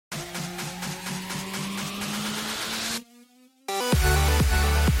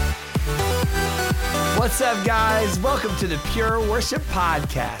What's up, guys? Welcome to the Pure Worship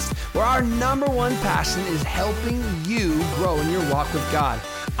Podcast, where our number one passion is helping you grow in your walk with God.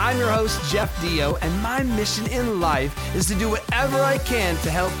 I'm your host, Jeff Dio, and my mission in life is to do whatever I can to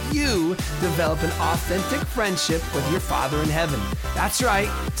help you develop an authentic friendship with your Father in heaven. That's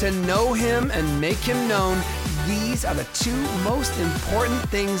right, to know Him and make Him known. These are the two most important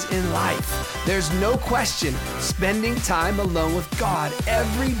things in life. There's no question, spending time alone with God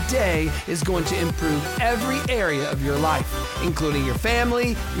every day is going to improve every area of your life, including your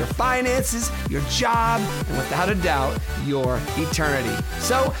family, your finances, your job, and without a doubt, your eternity.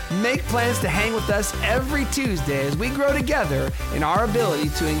 So make plans to hang with us every Tuesday as we grow together in our ability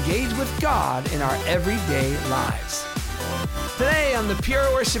to engage with God in our everyday lives. Today on the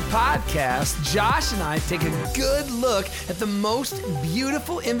Pure Worship Podcast, Josh and I take a good look at the most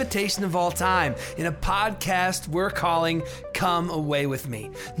beautiful invitation of all time in a podcast we're calling Come Away With Me.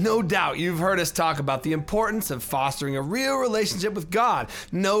 No doubt you've heard us talk about the importance of fostering a real relationship with God.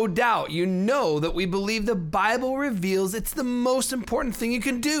 No doubt you know that we believe the Bible reveals it's the most important thing you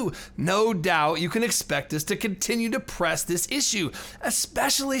can do. No doubt you can expect us to continue to press this issue,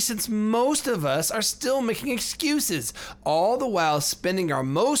 especially since most of us are still making excuses, all the while spending our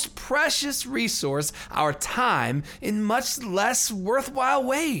most precious resource, our time, in much less worthwhile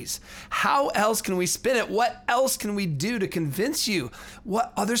ways. How else can we spend it? What else can we do to convince you?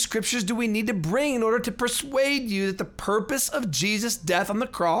 What other scriptures do we need to bring in order to persuade you that the purpose of Jesus' death on the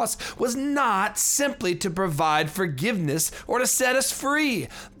cross was not simply to provide forgiveness or to set us free?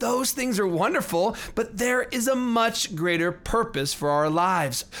 Those things are wonderful, but there is a much greater purpose for our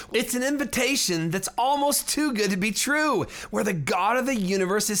lives. It's an invitation that's almost too good to be true, where the God of the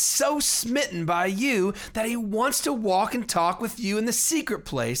universe is so smitten by you that He wants to walk and talk with you in the secret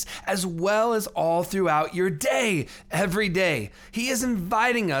place as well as all throughout your day, every day. He is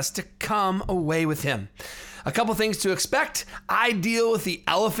inviting us to come away with Him. A couple things to expect. I deal with the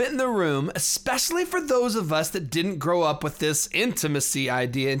elephant in the room, especially for those of us that didn't grow up with this intimacy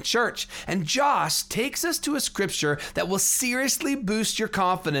idea in church. And Josh takes us to a scripture that will seriously boost your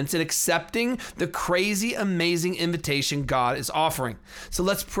confidence in accepting the crazy, amazing invitation God is offering. So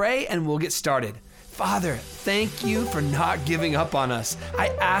let's pray and we'll get started. Father, thank you for not giving up on us. I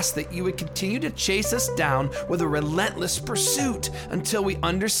ask that you would continue to chase us down with a relentless pursuit until we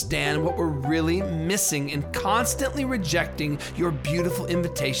understand what we're really missing in constantly rejecting your beautiful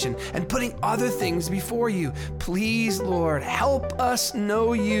invitation and putting other things before you. Please, Lord, help us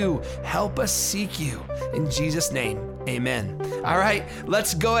know you. Help us seek you. In Jesus' name, amen. All right,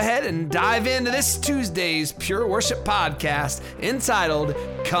 let's go ahead and dive into this Tuesday's Pure Worship Podcast entitled,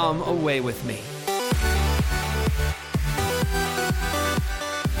 Come Away With Me.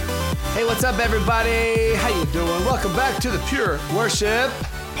 Hey, what's up, everybody? How you doing? Welcome back to the Pure Worship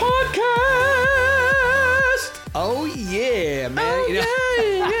Podcast. Oh, yeah, man. Yeah.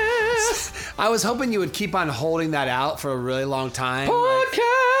 I was hoping you would keep on holding that out for a really long time. Podcast.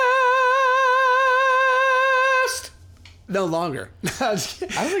 No longer. I don't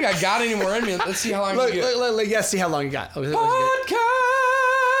think I got any more in me. Let's see how long you get. Look, yeah, see how long you got. Podcast.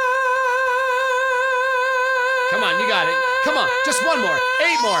 Come on, you got it. Come on, just one more,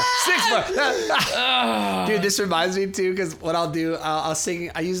 8 more, 6 more. Dude, this reminds me too, because what I'll do, I'll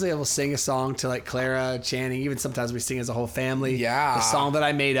sing. I usually will sing a song to like Clara, Channing. Even sometimes we sing as a whole family. Yeah. The song that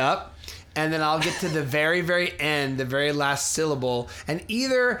I made up, and then I'll get to the very, very end, the very last syllable, and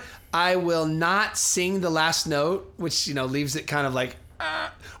either I will not sing the last note, which leaves it kind of like,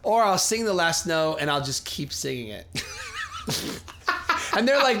 or I'll sing the last note and I'll just keep singing it. And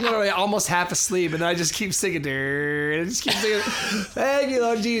they're like literally almost half asleep, and I just keep singing. And I just keep singing. Thank you,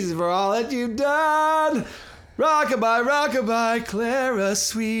 Lord Jesus, for all that you've done. Rockabye, rockabye, Clara,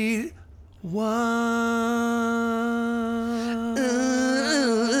 sweet one.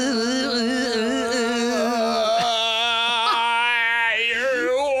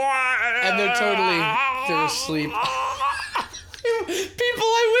 And they're asleep. People,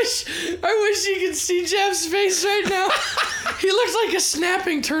 I wish you could see Jeff's face right now. He looks like a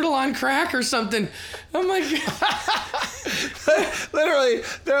snapping turtle on crack or something. Oh my God. Literally,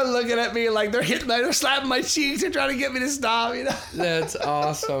 they're looking at me like they're slapping my cheeks and trying to get me to stop, That's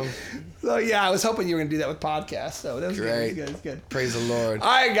awesome. So yeah, I was hoping you were gonna do that with podcasts. So that was great. Good. It was good. Praise the Lord. All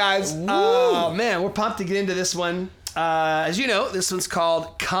right, guys. Oh man, we're pumped to get into this one. As you know, this one's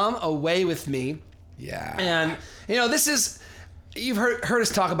called "Come Away With Me." Yeah. And this is, you've heard us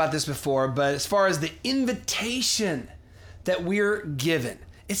talk about this before, but as far as the invitation that we're given,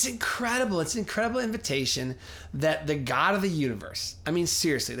 it's incredible. It's an incredible invitation that the God of the universe, I mean,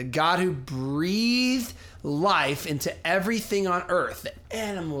 seriously, the God who breathed life into everything on earth, the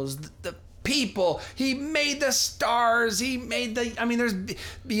animals, the people. He made the stars. He made there's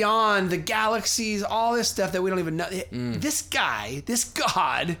beyond the galaxies, all this stuff that we don't even know. This guy, this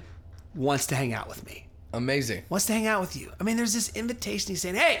God wants to hang out with me. Amazing. Wants to hang out with you. I mean, there's this invitation. He's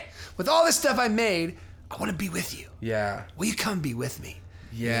saying, hey, with all this stuff I made, I want to be with you. Yeah. Will you come be with me?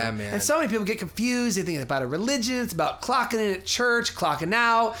 Yeah, you know? man. And so many people get confused. They think it's about a religion. It's about clocking in at church, clocking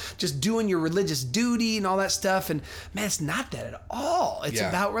out, just doing your religious duty and all that stuff. And man, it's not that at all. It's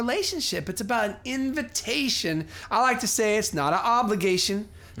about relationship. It's about an invitation. I like to say it's not an obligation,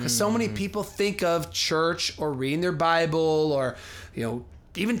 because so many people think of church or reading their Bible or,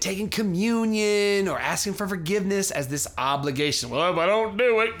 even taking communion or asking for forgiveness as this obligation. Well, if I don't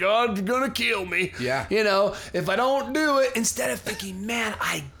do it, God's going to kill me. Yeah. If I don't do it, instead of thinking, man,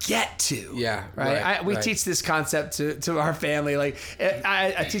 I get to. Yeah. Right. We teach this concept to our family. Like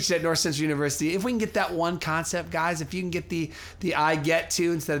I teach it at North Central University. If we can get that one concept, guys, if you can get the I get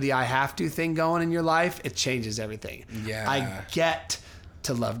to instead of the I have to thing going in your life, it changes everything. Yeah. I get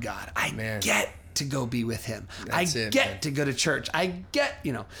to love God. I get to go be with him. I get to go to church. I get,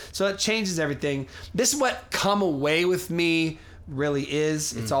 so it changes everything. This is what come away with me really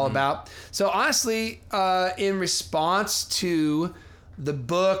is. It's all about. So honestly, in response to the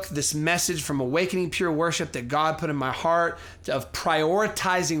book, this message from Awakening Pure Worship that God put in my heart of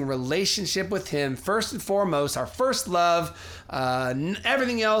prioritizing relationship with him, first and foremost, our first love,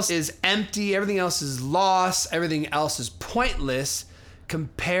 everything else is empty. Everything else is lost. Everything else is pointless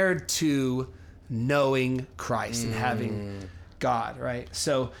compared to knowing Christ and having God, right?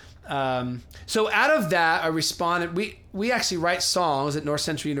 So out of that, I responded. We actually write songs at North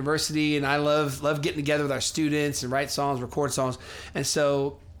Central University, and I love getting together with our students and write songs, record songs. And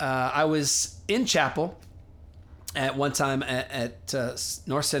so I was in chapel at one time at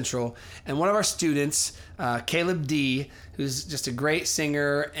North Central, and one of our students, Caleb D., who's just a great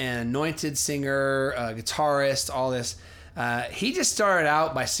singer, and anointed singer, guitarist, all this. He just started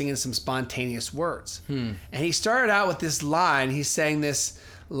out by singing some spontaneous words. And he started out with this line. He sang this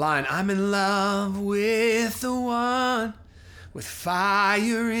line, I'm in love with the one with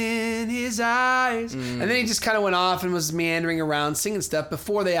fire in his eyes. And then he just kind of went off and was meandering around singing stuff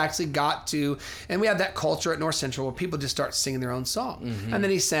before they actually got to, and we have that culture at North Central where people just start singing their own song. And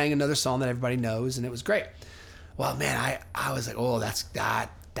then he sang another song that everybody knows, and it was great. Well, man, I was like, oh, that's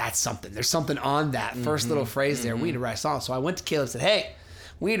something. There's something on that first little phrase there. We need to write a song. So I went to Caleb and said, hey,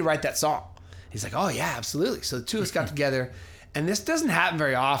 we need to write that song. He's like, oh, yeah, absolutely. So the two of us got together. And this doesn't happen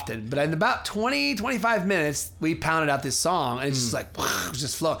very often, but in about 20, 25 minutes, we pounded out this song. And it's just like, it was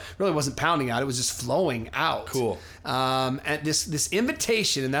just flowing. Really wasn't pounding out. It was just flowing out. Cool. And this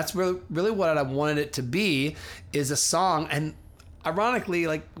invitation, and that's really what I wanted it to be, is a song. And ironically,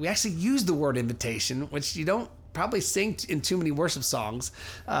 like, we actually use the word invitation, which you don't probably sing in too many worship songs,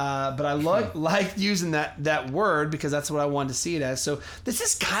 but I like using that word because that's what I wanted to see it as. So this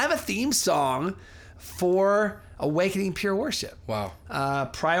is kind of a theme song for Awakening Pure Worship. Wow.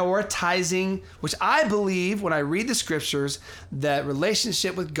 Prioritizing, which I believe when I read the scriptures, that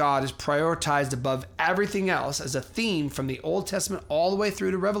relationship with God is prioritized above everything else as a theme from the Old Testament all the way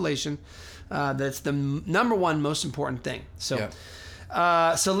through to Revelation. That's the number one most important thing. So. Yeah.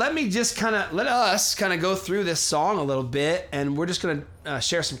 So let us go through this song a little bit, and we're just going to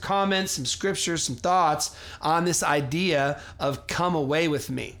share some comments, some scriptures, some thoughts on this idea of come away with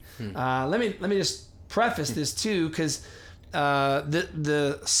me. Let me just preface this too, because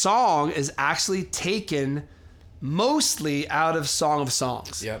the song is actually taken mostly out of Song of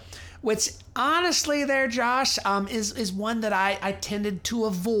Songs. Yep. Which honestly there, Josh, is one that I tended to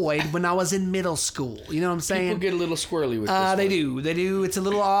avoid when I was in middle school. You know what I'm saying? People get a little squirrely with this. They do. It's a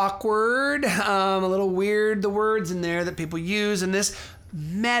little awkward, a little weird, the words in there that people use. And this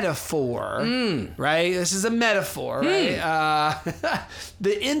metaphor, right? This is a metaphor, right?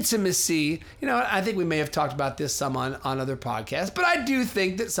 The intimacy, I think we may have talked about this some on other podcasts, but I do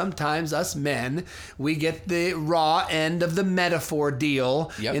think that sometimes us men, we get the raw end of the metaphor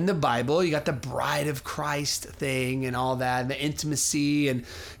deal in the Bible. You got the bride of Christ thing and all that, and the intimacy. And,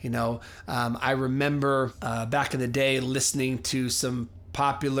 I remember back in the day listening to some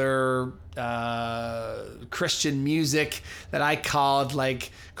popular Christian music that I called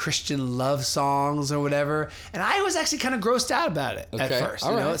like Christian love songs or whatever, and I was actually kind of grossed out about it at first.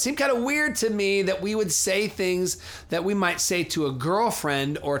 It seemed kind of weird to me that we would say things that we might say to a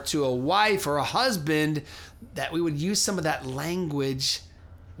girlfriend or to a wife or a husband, that we would use some of that language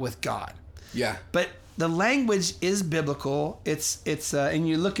with God. Yeah, but the language is biblical. It's and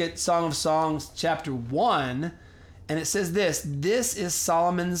you look at Song of Songs chapter 1. And it says this is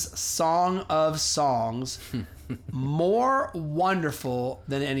Solomon's Song of Songs, more wonderful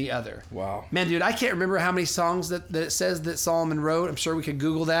than any other. Wow. Man, dude, I can't remember how many songs that it says that Solomon wrote. I'm sure we could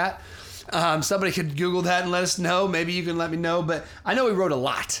Google that. Somebody could Google that and let us know. Maybe you can let me know. But I know he wrote a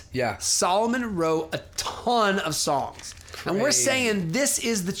lot. Yeah. Solomon wrote a ton of songs. And we're saying this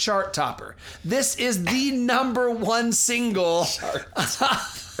is the chart topper. This is the number one single.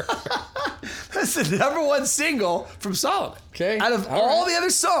 That's the number one single from Solomon. Okay. Out of all the other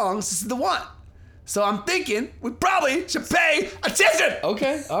songs, this is the one. So I'm thinking we probably should pay attention.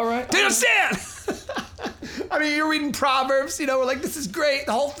 Okay. All right. Do you understand? I mean, you're reading Proverbs, we're like, this is great.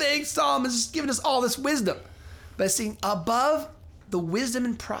 The whole thing, Solomon's just giving us all this wisdom. But see, above the wisdom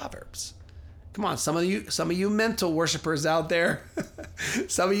in Proverbs, come on, some of you mental worshipers out there,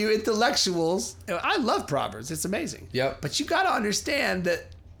 some of you intellectuals, I love Proverbs. It's amazing. Yep. But you got to understand that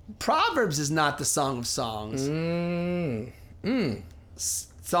Proverbs is not the Song of Songs.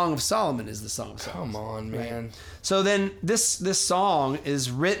 Song of Solomon is the Song of Songs. Come on, man. Right? So then this song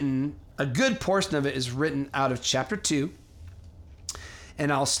is written, a good portion of it is written out of chapter 2.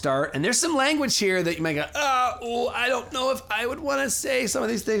 And I'll start. And there's some language here that you might go, I don't know if I would want to say some of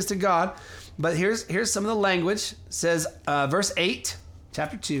these things to God. But here's some of the language. It says, verse 8,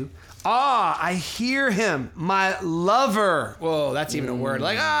 chapter 2. I hear him, my lover. Whoa, that's even a word.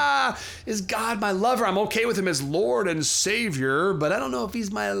 Like, is God my lover? I'm okay with him as Lord and Savior, but I don't know if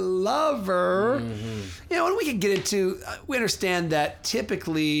he's my lover. And we can get into, we understand that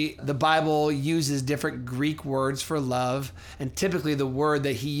typically the Bible uses different Greek words for love. And typically the word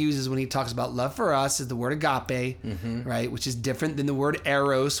that he uses when he talks about love for us is the word agape, right? Which is different than the word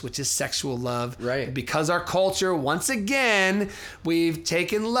eros, which is sexual love. Right. Because our culture, once again, we've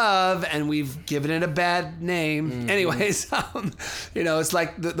taken love and we've given it a bad name. Anyways, it's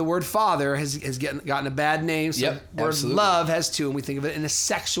like the word father has gotten a bad name. So the word absolutely. love has too, and we think of it in a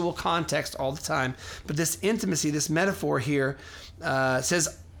sexual context all the time. But this intimacy, this metaphor here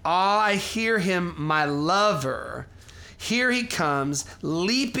says, I hear him, my lover. Here he comes,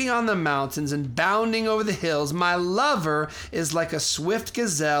 leaping on the mountains and bounding over the hills. My lover is like a swift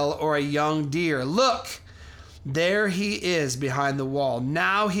gazelle or a young deer. Look, there he is behind the wall.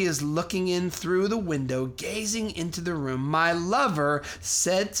 Now he is looking in through the window, gazing into the room. My lover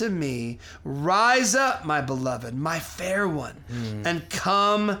said to me, rise up, my beloved, my fair one, and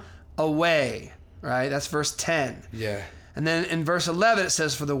come away. Right? That's verse 10. Yeah. And then in verse 11 it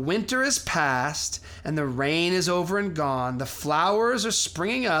says, for the winter is past and the rain is over and gone. The flowers are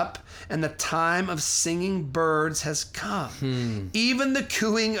springing up and the time of singing birds has come. Even the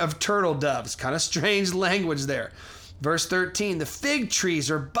cooing of turtle doves. Kind of strange language there. Verse 13, the fig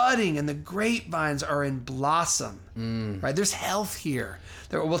trees are budding and the grapevines are in blossom. Right? There's health here.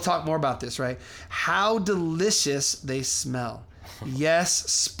 We'll talk more about this, right? How delicious they smell.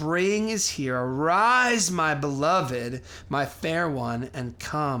 Yes, spring is here. Arise, my beloved, my fair one, and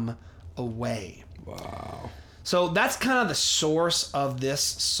come away. Wow. So that's kind of the source of this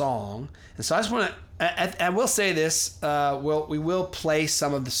song. And so I just want to, I will say this, we will play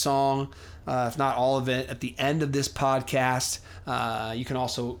some of the song, if not all of it, at the end of this podcast. You can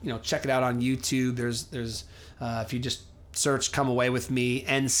also, check it out on YouTube. There's if you just search Come Away With Me,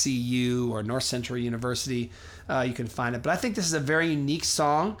 NCU, or North Central University, you can find it. But I think this is a very unique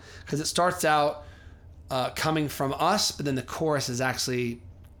song because it starts out coming from us, but then the chorus is actually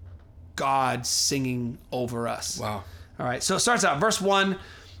God singing over us. Wow. All right, so it starts out, verse 1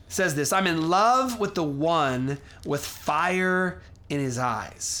 says this, I'm in love with the one with fire in his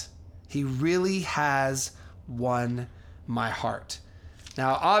eyes. He really has won my heart.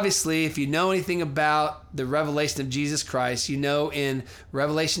 Now, obviously, if you know anything about the revelation of Jesus Christ, you know in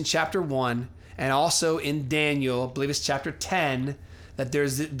Revelation chapter 1 and also in Daniel, I believe it's chapter 10,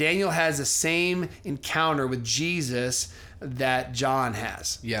 that Daniel has the same encounter with Jesus that John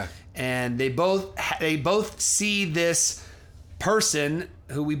has. Yeah. And they both see this person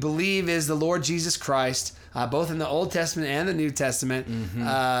who we believe is the Lord Jesus Christ, both in the Old Testament and the New Testament,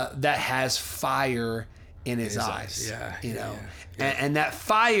 that has fire in his eyes. Yeah. And that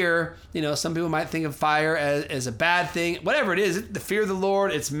fire, some people might think of fire as a bad thing. Whatever it is, the fear of the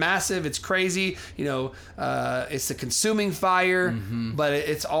Lord, it's massive, it's crazy. It's the consuming fire, but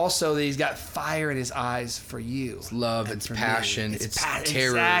it's also that he's got fire in his eyes for you. It's love, it's passion, it's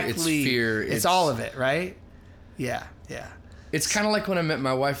terror, exactly. it's fear. It's all of it, right? Yeah. It's kind of like when I met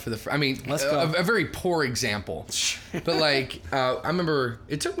my wife for the first. I mean, Let's go. A very poor example, but like I remember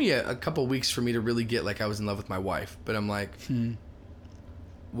it took me a couple weeks for me to really get like I was in love with my wife. But I'm like,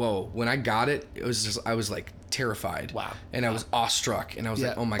 whoa! When I got it, I was like terrified. Wow! And I was awestruck, and I was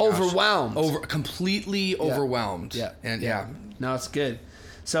like, oh my gosh, overwhelmed, completely overwhelmed. Yeah. And No, it's good.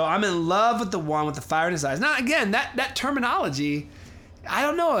 So I'm in love with the one with the fire in his eyes. Now, again, that terminology, I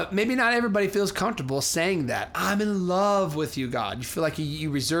don't know. Maybe not everybody feels comfortable saying that. I'm in love with you, God. You feel like you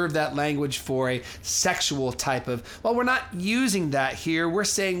reserve that language for a sexual type of, well, we're not using that here. We're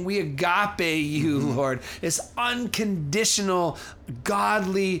saying we agape you, Lord. It's unconditional,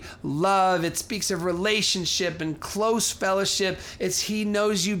 godly love. It speaks of relationship and close fellowship. It's he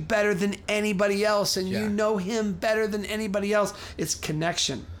knows you better than anybody else, and you know him better than anybody else. It's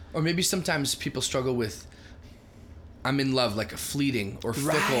connection. Or maybe sometimes people struggle with, I'm in love, like a fleeting or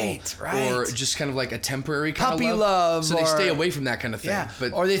fickle, or just kind of like a temporary kind puppy of love. So they stay away from that kind of thing. Yeah.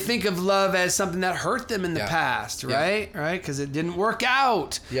 But or they think of love as something that hurt them in the past, right? Right? Because it didn't work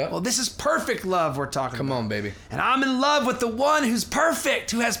out. Yeah. Well, this is perfect love we're talking about. Come on, baby. And I'm in love with the one who's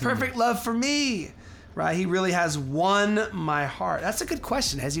perfect, who has perfect love for me. Right? He really has won my heart. That's a good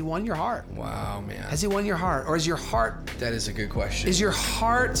question. Has he won your heart? Wow, man. Has he won your heart? Or is your heart... That is a good question. Is your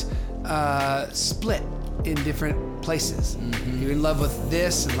heart split in different places? Mm-hmm. You're in love with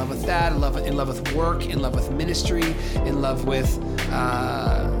this, in love with that, in love with work, in love with ministry, in love with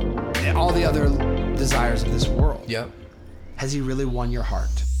all the other desires of this world. Yep. Has he really won your heart?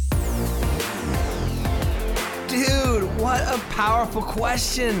 Dude, what a powerful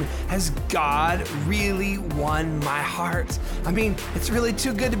question. Has God really won my heart? I mean, it's really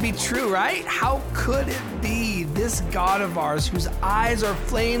too good to be true, right? How could it be? This God of ours, whose eyes are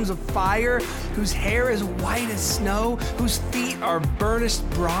flames of fire, whose hair is white as snow, whose feet are burnished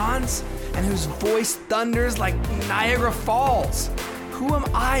bronze, and whose voice thunders like Niagara Falls. Who am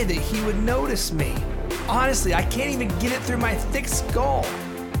I that he would notice me? Honestly, I can't even get it through my thick skull.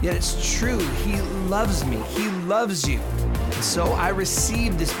 Yet it's true, he loves me, he loves you. And so I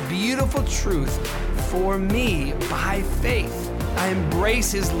received this beautiful truth for me by faith. I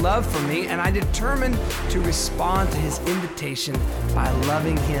embrace his love for me, and I determine to respond to his invitation by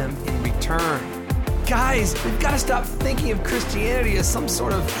loving him in return. Guys, we've got to stop thinking of Christianity as some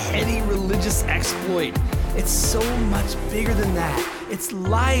sort of heady religious exploit. It's so much bigger than that. It's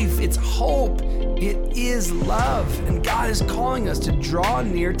life, it's hope, it is love. And God is calling us to draw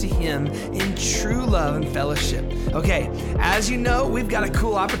near to him in true love and fellowship. Okay, as you know, we've got a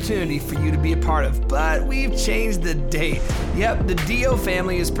cool opportunity for you to be a part of, but we've changed the date. Yep, the Dio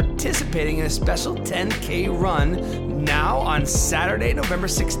family is participating in a special 10K run now on Saturday, November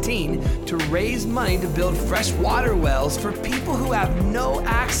 16, to raise money to build fresh water wells for people who have no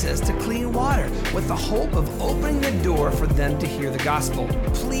access to clean water, with the hope of opening the door for them to hear the gospel.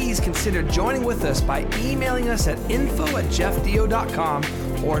 Please consider joining with us by emailing us at info@jeffdio.com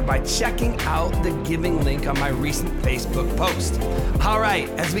or by checking out the giving link on my recent Facebook post. All right,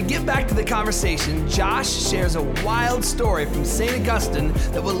 as we get back to the conversation, Josh shares a wild story from St. Augustine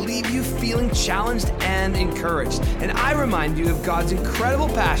that will leave you feeling challenged and encouraged. And I remind you of God's incredible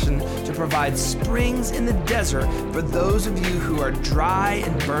passion to provide springs in the desert for those of you who are dry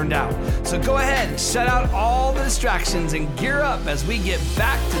and burned out. So go ahead and shut out all the distractions and gear up as we get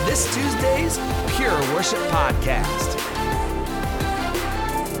back to this Tuesday's Pure Worship Podcast.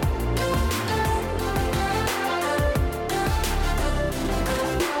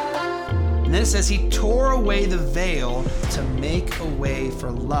 And then it says he tore away the veil to make a way for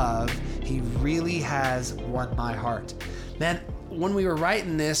love. He really has won my heart. Man, when we were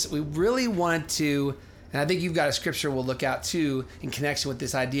writing this, we really wanted to, and I think you've got a scripture we'll look at too in connection with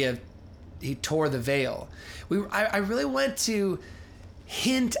this idea of he tore the veil. I really wanted to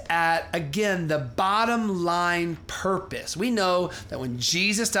hint at, again, the bottom line purpose. We know that when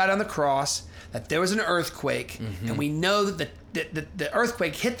Jesus died on the cross, that there was an earthquake, and we know that the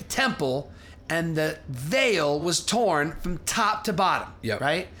earthquake hit the temple, and the veil was torn from top to bottom,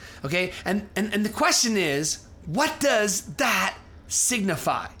 right? Okay, and the question is, what does that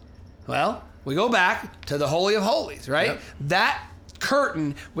signify? Well, we go back to the Holy of Holies, right? That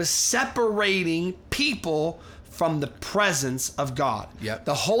curtain was separating people from the presence of God.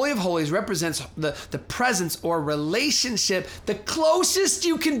 The Holy of Holies represents the presence or relationship, the closest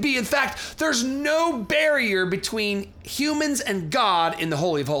you can be. In fact, there's no barrier between humans and God in the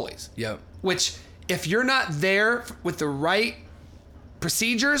Holy of Holies. Which, if you're not there with the right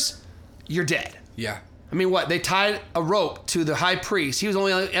procedures, you're dead. I mean, what? They tied a rope to the high priest. He was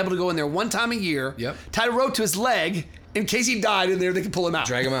only able to go in there one time a year. Tied a rope to his leg in case he died in there, they could pull him out.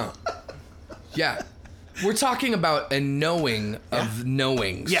 Drag him out. We're talking about a knowing of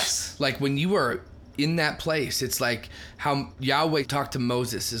knowings. Like when you are in that place, it's like how Yahweh talked to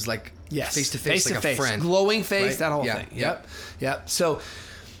Moses is like face to face, like a friend. Glowing face, right? That whole thing. Yep. So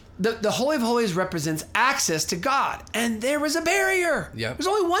the Holy of Holies represents access to God. And there was a barrier. There's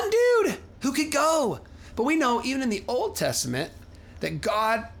only one dude who could go. But we know even in the Old Testament that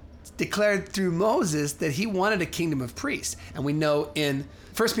God declared through Moses that he wanted a kingdom of priests. And we know in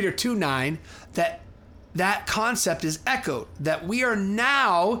 1 Peter 2:9 that concept is echoed, that we are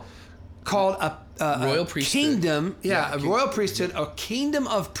now called a royal priesthood. Kingdom, a royal priesthood, a kingdom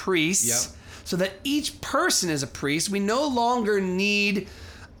of priests, Yep. so that each person is a priest. We no longer need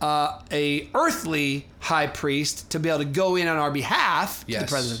a earthly high priest to be able to go in on our behalf to the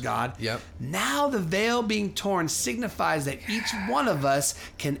presence of God. Yep. Now the veil being torn signifies that each one of us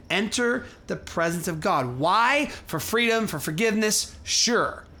can enter the presence of God. Why? For freedom, for forgiveness,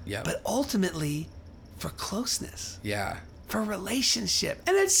 sure. Yep. But ultimately, for closeness. Yeah. For relationship.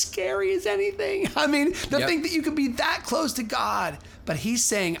 And it's scary as anything. I mean, to think that you could be that close to God. But he's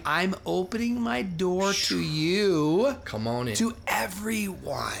saying, I'm opening my door to you. Come on in. To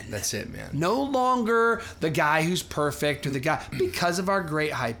everyone. That's it, man. No longer the guy who's perfect or the guy, because of our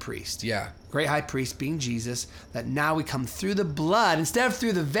great high priest. Yeah. Great high priest being Jesus, that now we come through the blood. Instead of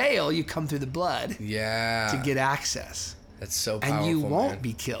through the veil, you come through the blood. Yeah. To get access. That's so powerful, and you won't man.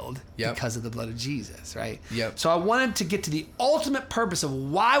 be killed because of the blood of Jesus, right? Yep. So I wanted to get to the ultimate purpose of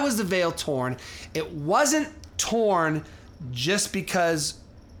why was the veil torn. It wasn't torn just because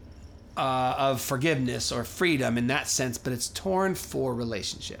of forgiveness or freedom in that sense, but it's torn for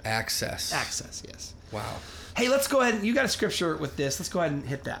relationship. Access. Access, yes. Wow. Hey, let's go ahead. You got a scripture with this. Let's go ahead and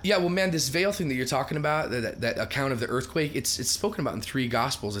hit that. Yeah, well, man, this veil thing that you're talking about, that account of the earthquake, it's spoken about in 3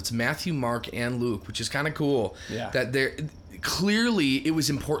 Gospels. It's Matthew, Mark, and Luke, which is kind of cool. Yeah. That there clearly it was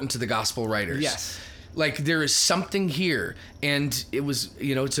important to the gospel writers. Yes. Like there is something here, and it was,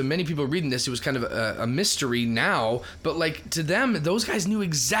 to many people reading this, it was kind of a mystery now, but like to them, those guys knew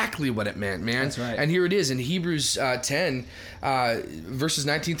exactly what it meant, man. That's right. And here it is in Hebrews 10, verses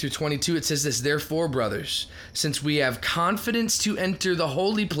 19 through 22. It says this: "Therefore, brothers, since we have confidence to enter the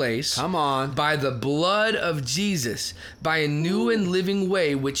holy place, Come on, by the blood of Jesus, by a new and living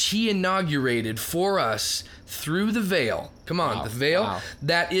way which he inaugurated for us through the veil." Come on, Wow. the veil Wow.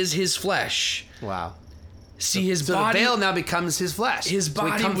 that is his flesh. Wow. See, his So body. the veil now becomes his flesh. His So we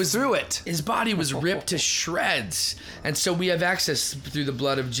body come was through it. His body was ripped to shreds, and so we have access through the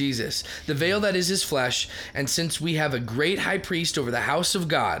blood of Jesus, the veil that is his flesh. And since we have a great high priest over the house of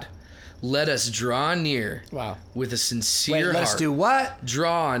God, let us draw near. Wow. With a sincere Wait, heart. let's do what?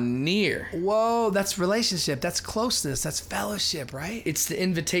 Draw near. Whoa, that's relationship. That's closeness. That's fellowship, right? It's the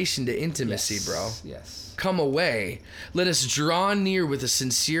invitation to intimacy, bro. Yes. Come away. Let us draw near with a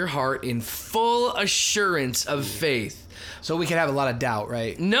sincere heart in full assurance of faith. So we can have a lot of doubt,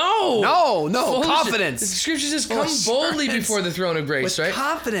 right? No, Full confidence. assurance. The scripture says, Full "Come boldly assurance. before the throne of grace." With right?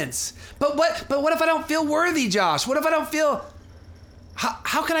 confidence. But what if I don't feel worthy, Josh? What if I don't feel?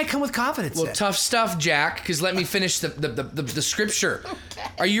 How can I come with confidence? Well, then? tough stuff, Jack. Because let me finish the scripture.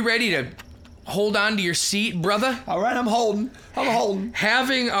 Okay. Are you ready to hold on to your seat, brother? All right, I'm holding.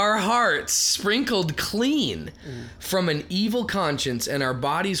 Having our hearts sprinkled clean from an evil conscience and our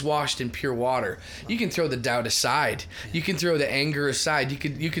bodies washed in pure water. You can throw the doubt aside. You can throw the anger aside.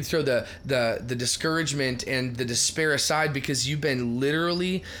 You could throw the discouragement and the despair aside, because you've been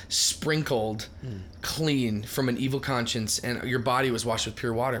literally sprinkled clean from an evil conscience, and your body was washed with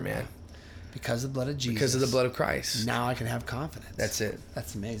pure water, man. Because of the blood of Jesus. Because of the blood of Christ. Now I can have confidence. That's it.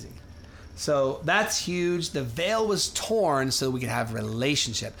 That's amazing. So that's huge. The veil was torn so we could have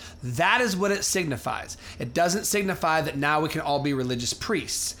relationship. That is what it signifies. It doesn't signify that now we can all be religious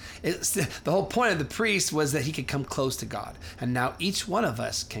priests. The whole point of the priest was that he could come close to God. And now each one of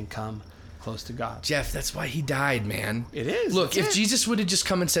us can come close to God. Jeff, that's why he died, man. It is. Look, if That's it. Jesus would have just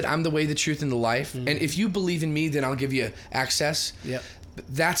come and said, "I'm the way, the truth, and the life, and if you believe in me, then I'll give you access." Yep.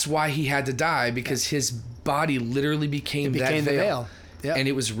 That's why he had to die, because his body literally became that became the veil. veil. Yep. And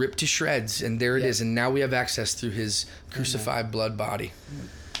it was ripped to shreds, and there it is. And now we have access through his crucified blood body.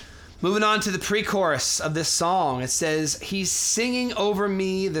 Moving on to the pre-chorus of this song, it says, "He's singing over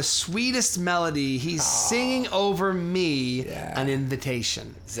me the sweetest melody. He's singing over me an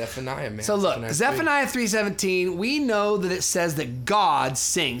invitation." Zephaniah, man. So look, Zephaniah 3:17, we know that it says that God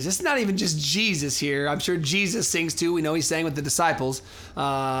sings. It's not even just Jesus here. I'm sure Jesus sings too. We know he sang with the disciples.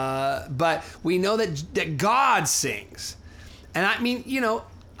 But we know that God sings. And I mean,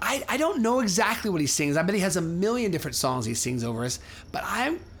 I don't know exactly what he sings. I bet he has a million different songs he sings over us. But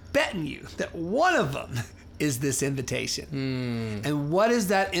I'm betting you that one of them is this invitation. And what is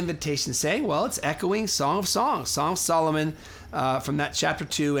that invitation saying? Well, it's echoing Song of Songs, Song of Solomon, from that chapter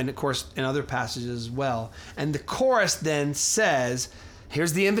 2, and of course in other passages as well. And the chorus then says,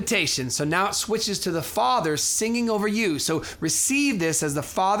 here's the invitation. So now it switches to the Father singing over you. So receive this as the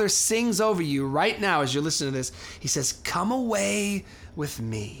Father sings over you right now as you're listening to this. He says, "Come away with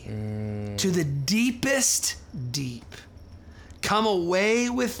me to the deepest deep. Come away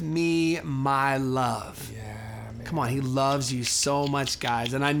with me, my love. Yeah, man. Come on, he loves you so much,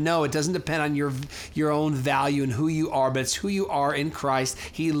 guys. And I know it doesn't depend on your own value and who you are, but it's who you are in Christ.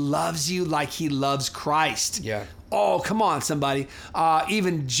 He loves you like he loves Christ. Yeah. Oh, come on, somebody.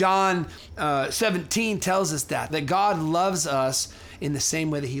 Even John 17 tells us that God loves us in the same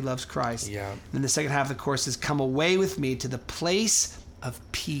way that he loves Christ. Yeah. Then the second half of the course is, come away with me to the place of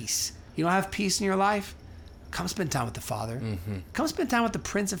peace. You don't have peace in your life? Come spend time with the Father. Mm-hmm. Come spend time with the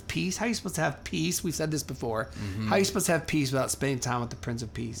Prince of Peace. How are you supposed to have peace? We've said this before. Mm-hmm. How are you supposed to have peace without spending time with the Prince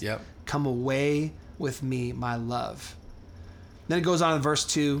of Peace? Yep. Come away with me, my love. Then it goes on in verse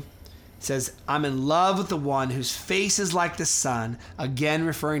 2. It says, I'm in love with the one whose face is like the sun. Again,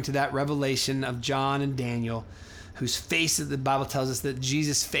 referring to that revelation of John and Daniel, whose face, the Bible tells us that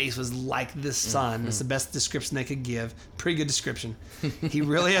Jesus' face was like the sun. Mm-hmm. That's the best description they could give. Pretty good description. He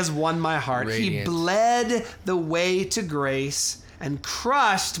really has won my heart. Radiant. He bled the way to grace and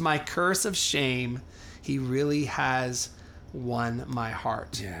crushed my curse of shame. He really has won my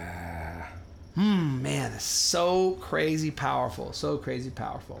heart. Yeah. Man, it's so crazy powerful. So crazy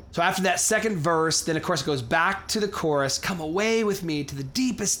powerful. So after that second verse, then of course it goes back to the chorus. Come away with me to the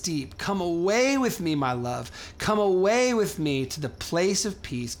deepest deep. Come away with me, my love. Come away with me to the place of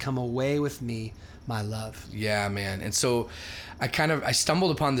peace. Come away with me, my love. Yeah, man. And so I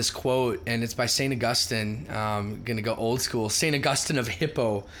stumbled upon this quote, and it's by St. Augustine. Gonna go old school. St. Augustine of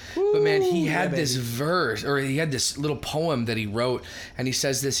Hippo. Ooh, but man, he had this baby. verse, or he had this little poem that he wrote, and he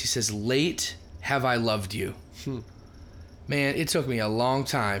says this. He says, "Late have I loved you." Man, it took me a long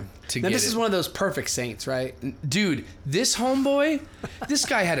time to Now get this it. is one of those perfect saints, right? Dude, this homeboy, this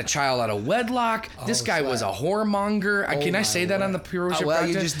guy had a child out of wedlock. This guy was a whoremonger. Can I say that on the Pure Worship well,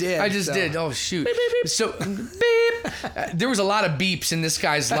 you podcast? just did, I just so. did. Oh, shoot. Beep, beep, beep. So, beep. There was a lot of beeps in this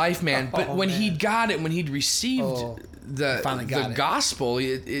guy's life, man. But when man. he got it, when he'd received finally got the it. gospel,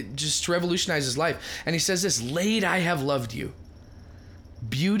 it just revolutionized his life. And he says this, "Late I have loved you.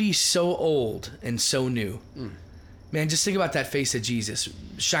 Beauty so old and so new." Man, just think about that face of Jesus.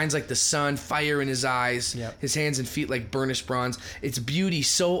 Shines like the sun, fire in his eyes, Yep. his hands and feet like burnished bronze. It's beauty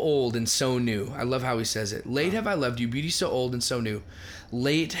so old and so new. I love how he says it. Late have I loved you, beauty so old and so new.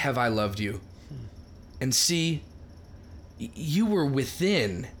 Late have I loved you. And see, you were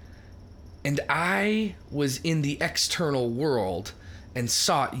within, and I was in the external world and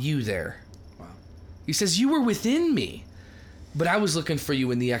sought you there. Wow. He says, you were within me, but I was looking for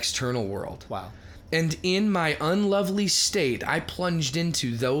you in the external world. Wow. And in my unlovely state, I plunged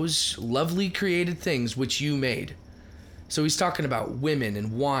into those lovely created things which you made. So he's talking about women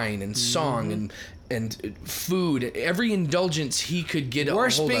and wine and song and food, every indulgence he could get a hold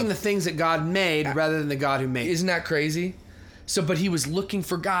Worshipping of. the things that God made rather than the God who made. Isn't that crazy? So, but he was looking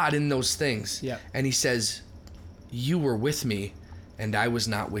for God in those things. Yeah. And he says, you were with me and I was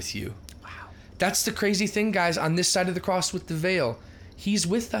not with you. Wow. That's the crazy thing, guys, on this side of the cross with the veil. He's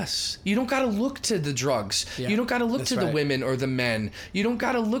with us. You don't got to look to the drugs. Yeah, you don't got to look that's to the right. women or the men. You don't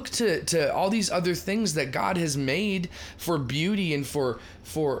got to look to all these other things that God has made for beauty and for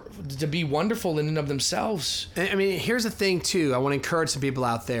to be wonderful in and of themselves. I mean, here's the thing, too. I want to encourage some people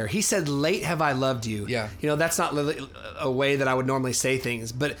out there. He said, late have I loved you. Yeah. You know, that's not a way that I would normally say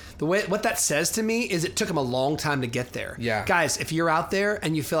things. But what that says to me is it took him a long time to get there. Yeah. Guys, if you're out there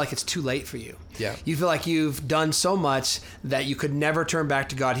and you feel like it's too late for you. Yeah. You feel like you've done so much that you could never turn back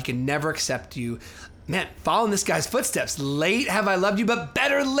to God. He can never accept you. Man, follow in this guy's footsteps. Late have I loved you, but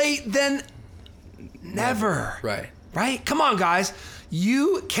better late than never. Right. Right? Come on, guys.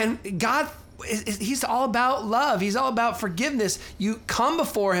 God, he's all about love. He's all about forgiveness. You come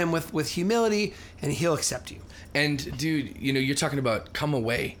before him with humility and he'll accept you. And dude, you know, you're talking about come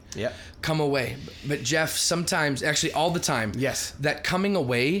away. Yep. Come away. But Jeff, sometimes, actually all the time, Yes. that coming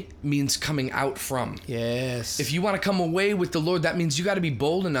away means coming out from. Yes. If you want to come away with the Lord, that means you got to be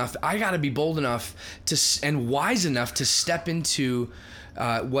bold enough. I got to be bold enough and wise enough to step into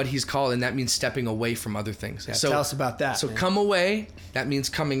what he's called, and that means stepping away from other things. Yeah, tell us about that, So man. come away, that means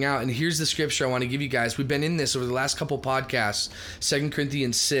coming out. And here's the scripture I want to give you guys. We've been in this over the last couple podcasts. 2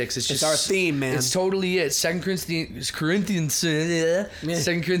 Corinthians 6. It's our theme, man. It's totally it. 2 Corinthians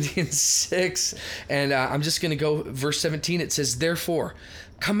 6. And I'm just going to go verse 17. It says, therefore,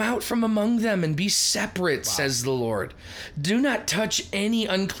 come out from among them and be separate, says the Lord. Do not touch any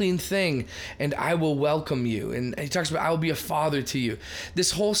unclean thing, and I will welcome you. And he talks about, I will be a father to you.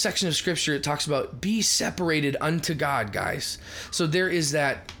 This whole section of scripture, it talks about be separated unto God, guys. So there is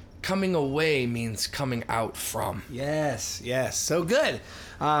that coming away means coming out from. Yes. So good.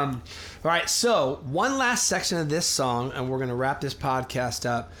 All right. So one last section of this song, and we're going to wrap this podcast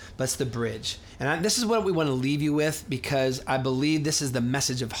up, but it's the bridge. And this is what we want to leave you with, because I believe this is the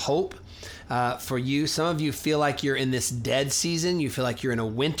message of hope for you. Some of you feel like you're in this dead season. You feel like you're in a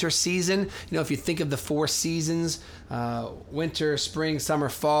winter season. If you think of the 4 seasons, winter, spring, summer,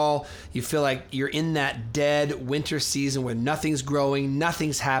 fall, you feel like you're in that dead winter season where nothing's growing,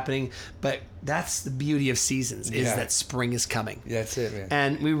 nothing's happening. But that's the beauty of seasons, is that spring is coming. Yeah, that's it, man.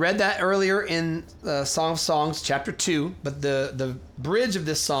 And we read that earlier in Song of Songs, chapter 2. But the bridge of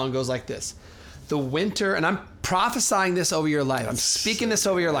this song goes like this. The winter, and I'm prophesying this over your life. I'm speaking this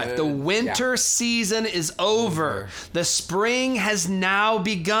over your life. The winter season is over. The spring has now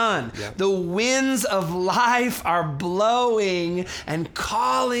begun. Yep. The winds of life are blowing and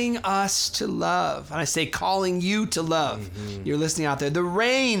calling us to love. And I say calling you to love. Mm-hmm. You're listening out there. The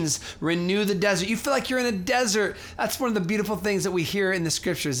rains renew the desert. You feel like you're in a desert. That's one of the beautiful things that we hear in the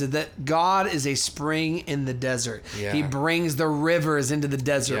scriptures, is that God is a spring in the desert. Yeah. He brings the rivers into the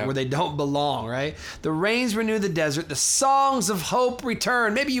desert where they don't belong, right? The rains renew the desert. The songs of hope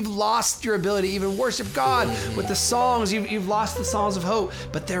return. Maybe you've lost your ability to even worship God with the songs. You've lost the songs of hope,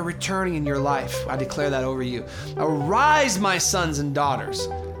 but they're returning in your life. I declare that over you. Arise, my sons and daughters.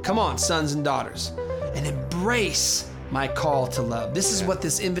 Come on, sons and daughters, and embrace my call to love. This is what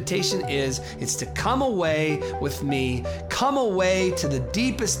this invitation is. It's to come away with me. Come away to the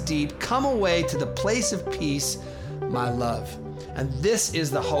deepest deep. Come away to the place of peace, my love. And this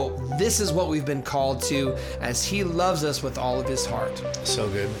is the hope. This is what we've been called to, as He loves us with all of His heart. So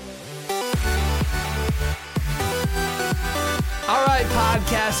good. All right,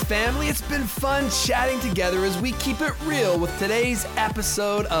 podcast family, it's been fun chatting together as we keep it real with today's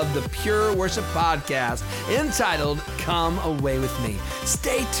episode of the Pure Worship Podcast, entitled Come Away With Me.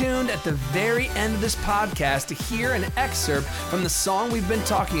 Stay tuned at the very end of this podcast to hear an excerpt from the song we've been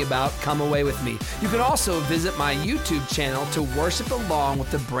talking about, Come Away With Me. You can also visit my YouTube channel to worship along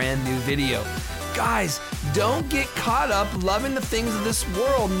with the brand new video. Guys, don't get caught up loving the things of this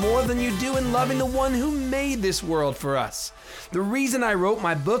world more than you do in loving the one who made this world for us. The reason I wrote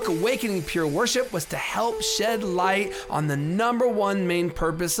my book, Awakening Pure Worship, was to help shed light on the number one main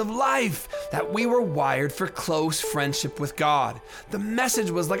purpose of life, that we were wired for close friendship with God. The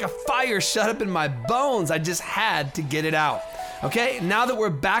message was like a fire shut up in my bones. I just had to get it out. Okay, now that we're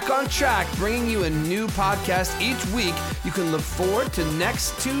back on track, bringing you a new podcast each week, you can look forward to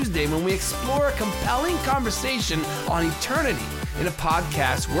next Tuesday when we explore a compelling conversation on eternity in a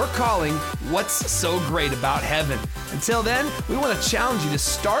podcast we're calling What's So Great About Heaven. Until then, we want to challenge you to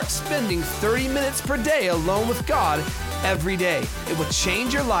start spending 30 minutes per day alone with God every day. It will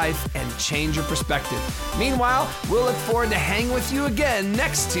change your life and change your perspective. Meanwhile, we'll look forward to hanging with you again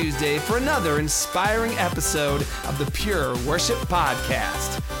next Tuesday for another inspiring episode of the Pure Worship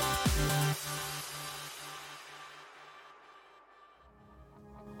Podcast.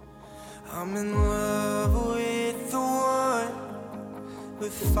 I'm in love with the one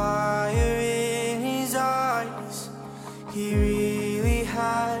with fire in his eyes. He really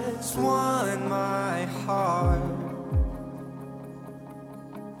has won my heart.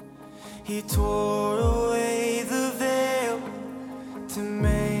 He tore away the veil to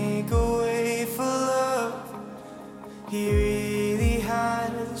make a way for love. He really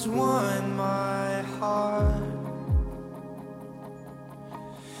has won my heart.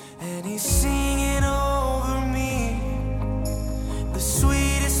 And he's singing over me the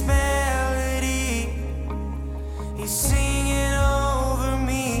sweetest melody. He's singing over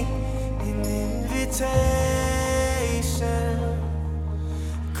me an invitation.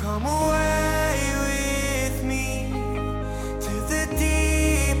 Come away with me to the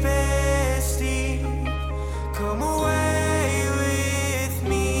deepest deep. Come away with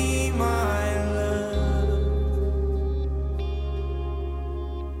me, my love.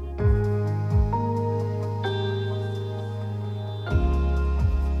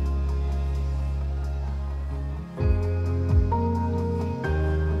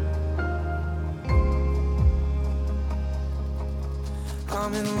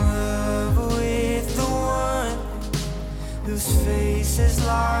 I'm in love with the one whose face is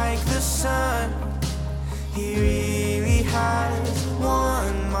like the sun. He really has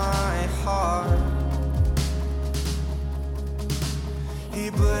won my heart. He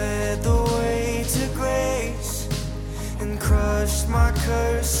bled the way to grace and crushed my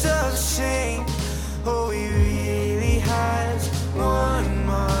curse of shame. Oh, he really has won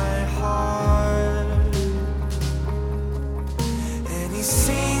my heart. And he's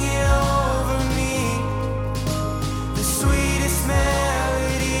singing over me the sweetest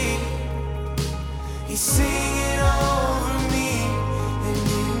melody. He's singing over me an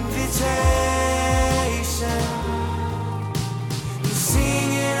invitation. He's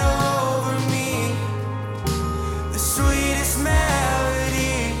singing over me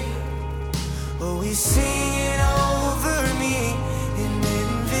He's singing over me an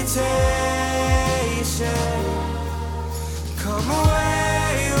invitation. Come on.